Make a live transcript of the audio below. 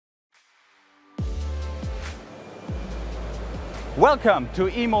Welcome to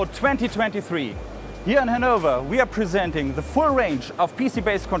EMO 2023. Here in Hanover, we are presenting the full range of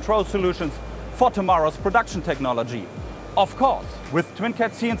PC-based control solutions for tomorrow's production technology. Of course, with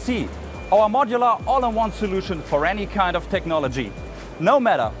TwinCAT CNC, our modular all-in-one solution for any kind of technology. No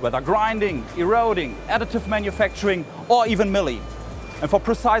matter whether grinding, eroding, additive manufacturing, or even milling. And for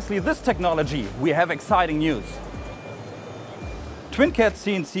precisely this technology, we have exciting news. TwinCAT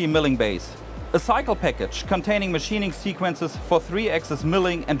CNC Milling Base, a cycle package containing machining sequences for 3-axis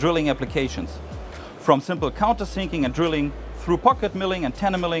milling and drilling applications. From simple countersinking and drilling, through pocket milling and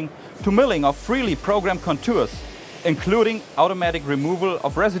tandem milling, to milling of freely programmed contours, including automatic removal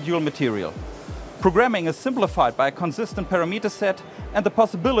of residual material. Programming is simplified by a consistent parameter set and the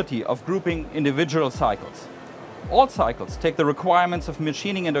possibility of grouping individual cycles. All cycles take the requirements of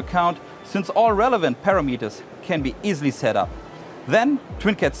machining into account, since all relevant parameters can be easily set up. Then,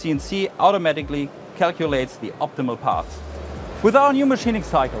 TwinCAT CNC automatically calculates the optimal path. With our new machining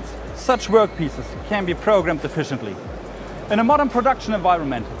cycles, such workpieces can be programmed efficiently. In a modern production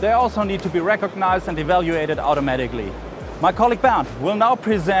environment, they also need to be recognized and evaluated automatically. My colleague Bernd will now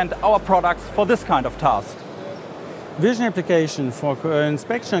present our products for this kind of task. Vision application for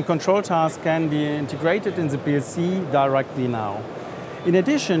inspection and control tasks can be integrated in the PLC directly now. In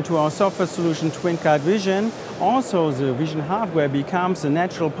addition to our software solution TwinCAT Vision, also the vision hardware becomes a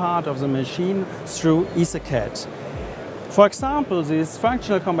natural part of the machine through EtherCAD. For example, this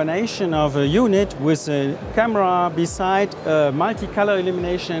functional combination of a unit with a camera beside multicolor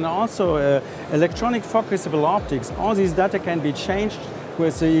illumination and also electronic focusable optics, all these data can be changed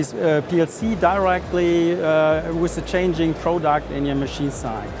with this PLC directly with the changing product in your machine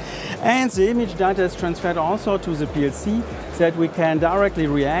side. And the image data is transferred also to the PLC, that we can directly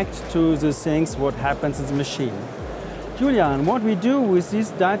react to the things what happens in the machine. Julian, what we do with this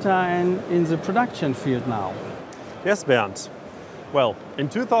data in the production field now? Yes, Bernd. Well, in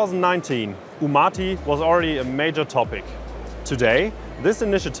 2019, UMATI was already a major topic. Today, this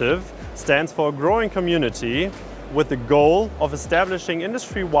initiative stands for a growing community with the goal of establishing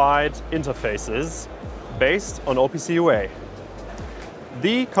industry-wide interfaces based on OPC UA,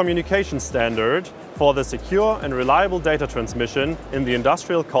 the communication standard for the secure and reliable data transmission in the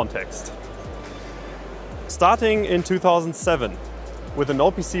industrial context. Starting in 2007, with an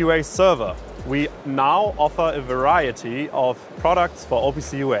OPC UA server, we now offer a variety of products for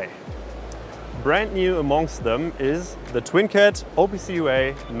OPC UA. Brand new amongst them is the TwinCAT OPC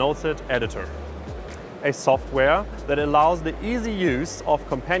UA Nodeset Editor, a software that allows the easy use of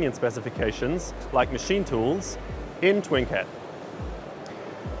companion specifications like machine tools in TwinCAT.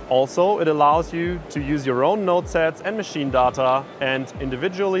 Also, it allows you to use your own node sets and machine data and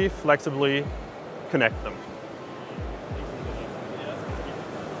individually, flexibly connect them.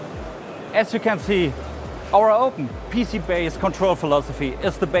 As you can see, our open PC-based control philosophy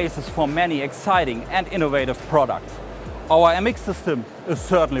is the basis for many exciting and innovative products. Our MX system is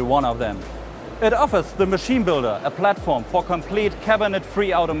certainly one of them. It offers the machine builder a platform for complete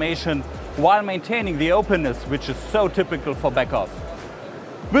cabinet-free automation while maintaining the openness which is so typical for Beckhoff.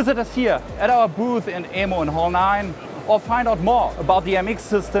 Visit us here at our booth in EMO in Hall 9 or find out more about the MX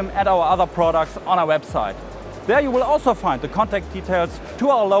system and our other products on our website. There you will also find the contact details to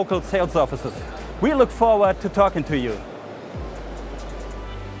our local sales offices. We look forward to talking to you.